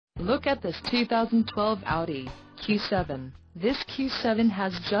Look at this 2012 Audi Q7. This Q7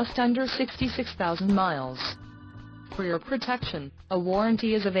 has just under 66,000 miles. For your protection, a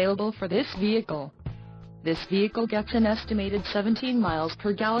warranty is available for this vehicle. This vehicle gets an estimated 17 miles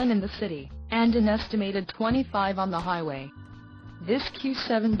per gallon in the city, and an estimated 25 on the highway. This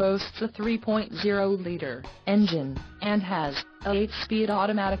Q7 boasts a 3.0-liter engine, and has a 8-speed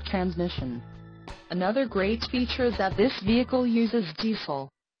automatic transmission. Another great feature is that this vehicle uses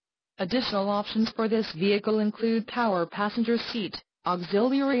diesel. Additional options for this vehicle include power passenger seat,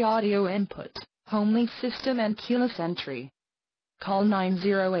 auxiliary audio input, HomeLink system and keyless entry. Call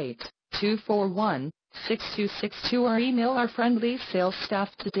 908-241-6262 or email our friendly sales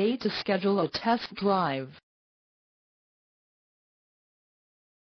staff today to schedule a test drive.